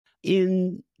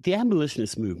In the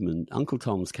abolitionist movement, Uncle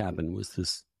Tom's Cabin was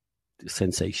this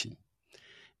sensation.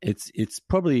 It's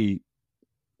probably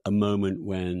a moment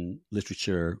when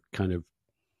literature kind of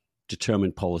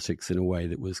determined politics in a way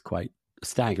that was quite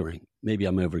staggering. Maybe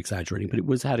I'm over-exaggerating, but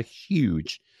it had a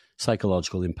huge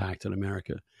psychological impact on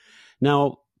America.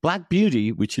 Now, Black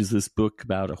Beauty, which is this book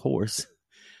about a horse,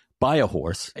 by a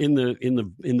horse, in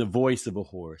the voice of a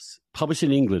horse, published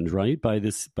in England, right, by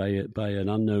an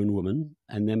unknown woman,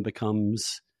 and then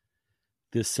becomes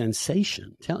this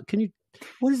sensation.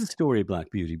 What is the story of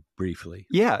Black Beauty briefly?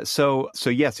 Yeah, so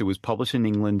yes, it was published in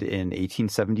England in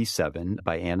 1877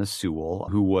 by Anna Sewell,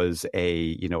 who was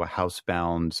a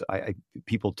housebound.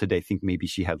 People today think maybe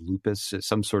she had lupus,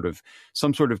 some sort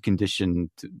of condition,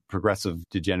 progressive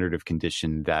degenerative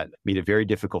condition that made it very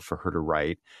difficult for her to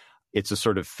write. It's a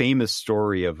sort of famous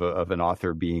story of an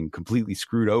author being completely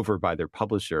screwed over by their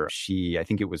publisher. I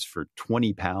think it was for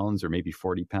 £20 or maybe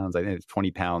 £40. I think it's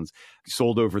 £20,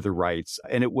 sold over the rights.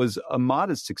 And it was a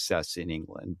modest success in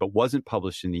England, but wasn't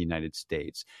published in the United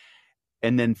States.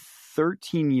 And then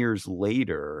 13 years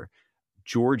later,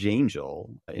 George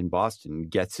Angel in Boston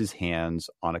gets his hands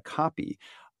on a copy.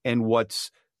 And what's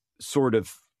sort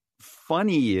of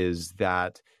funny is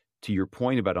that, to your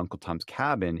point about Uncle Tom's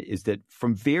Cabin, is that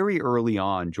from very early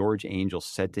on, George Angel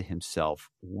said to himself,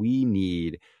 we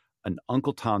need an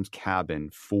Uncle Tom's Cabin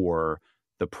for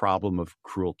the problem of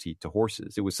cruelty to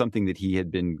horses. It was something that he had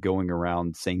been going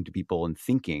around saying to people and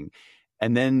thinking.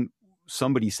 And then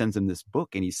somebody sends him this book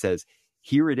and he says,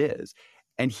 here it is.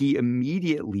 And he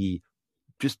immediately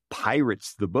just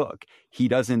pirates the book. He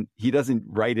doesn't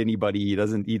write anybody. He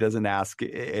doesn't ask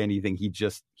anything. He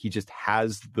just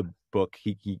has the book.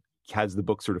 He has the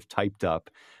book sort of typed up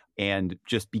and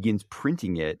just begins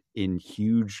printing it in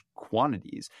huge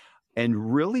quantities.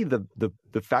 And really the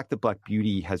fact that Black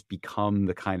Beauty has become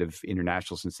the kind of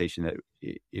international sensation that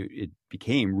it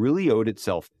became really owed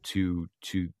itself to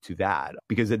that,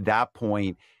 because at that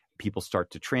point people start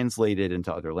to translate it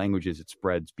into other languages. It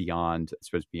spreads beyond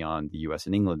the US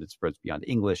and England. It spreads beyond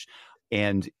English.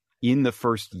 And in the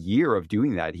first year of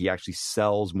doing that, he actually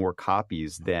sells more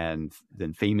copies than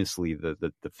famously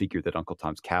the figure that Uncle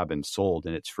Tom's Cabin sold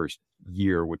in its first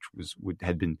year, which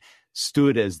had been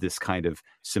stood as this kind of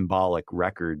symbolic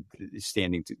record,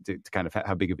 standing to kind of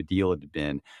how big of a deal it had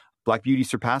been. Black Beauty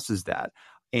surpasses that.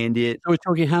 And so we're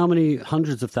talking how many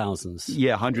hundreds of thousands?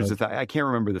 Yeah, hundreds of thousands. I can't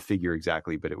remember the figure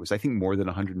exactly, but it was, I think, more than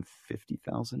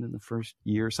 150,000 in the first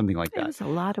year, something like that. It was a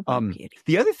lot of Black Beauty.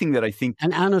 The other thing that I think...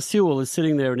 And Anna Sewell is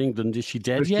sitting there in England. Is she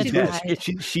dead yet?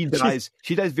 She dies.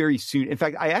 She dies very soon. In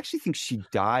fact, I actually think she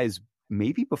dies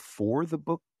maybe before the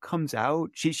book comes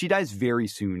out. She dies very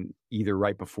soon, either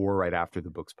right before or right after the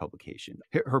book's publication.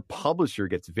 Her publisher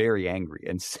gets very angry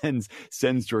and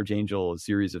sends George Angel a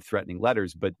series of threatening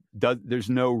letters, but there's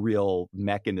no real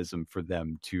mechanism for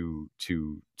them to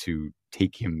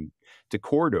take him to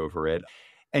court over it.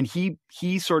 And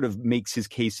he sort of makes his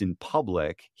case in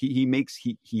public. He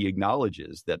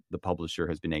acknowledges that the publisher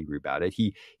has been angry about it.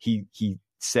 He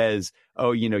says,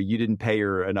 oh, you didn't pay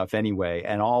her enough anyway.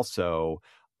 And also,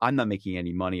 I'm not making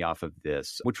any money off of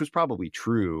this, which was probably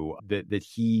true, that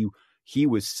he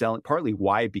was selling. Partly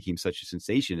why it became such a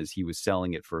sensation is he was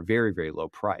selling it for a very, very low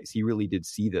price. He really did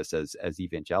see this as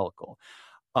evangelical.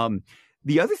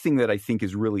 The other thing that I think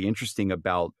is really interesting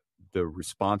about the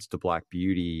response to Black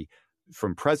Beauty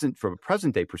from a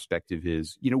present day perspective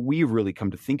is, we've really come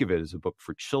to think of it as a book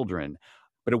for children.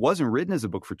 But it wasn't written as a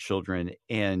book for children,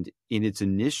 and in its the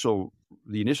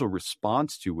initial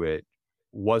response to it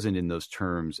wasn't in those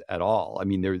terms at all. I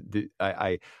mean,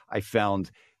 I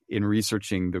found in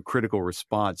researching the critical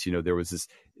response, there was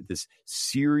this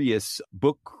serious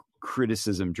book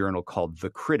criticism journal called The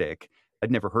Critic. I'd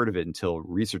never heard of it until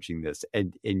researching this.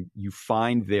 And you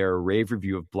find their rave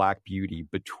review of Black Beauty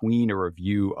between a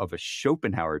review of a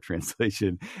Schopenhauer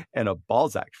translation and a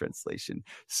Balzac translation.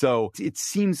 So it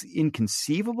seems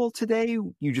inconceivable today.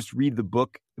 You just read the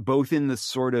book, both in the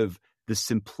sort of the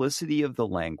simplicity of the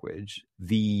language,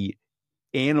 the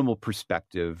animal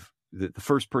perspective, the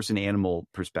first person animal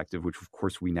perspective, which of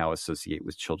course we now associate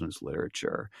with children's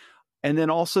literature, and then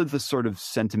also the sort of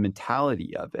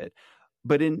sentimentality of it.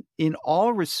 But in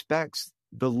all respects,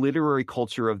 the literary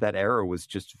culture of that era was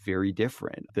just very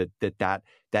different.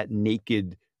 That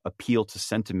naked appeal to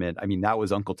sentiment, I mean, that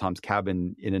was Uncle Tom's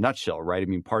Cabin in a nutshell, right? I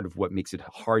mean, part of what makes it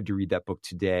hard to read that book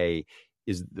today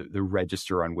is the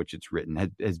register on which it's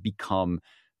written has become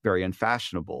very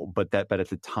unfashionable. But at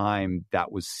the time,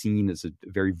 that was seen as a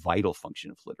very vital function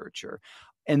of literature.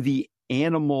 And the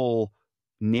animal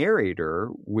narrator,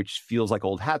 which feels like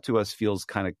old hat to us, feels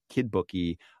kind of kid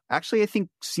booky, actually, I think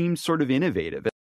seems sort of innovative.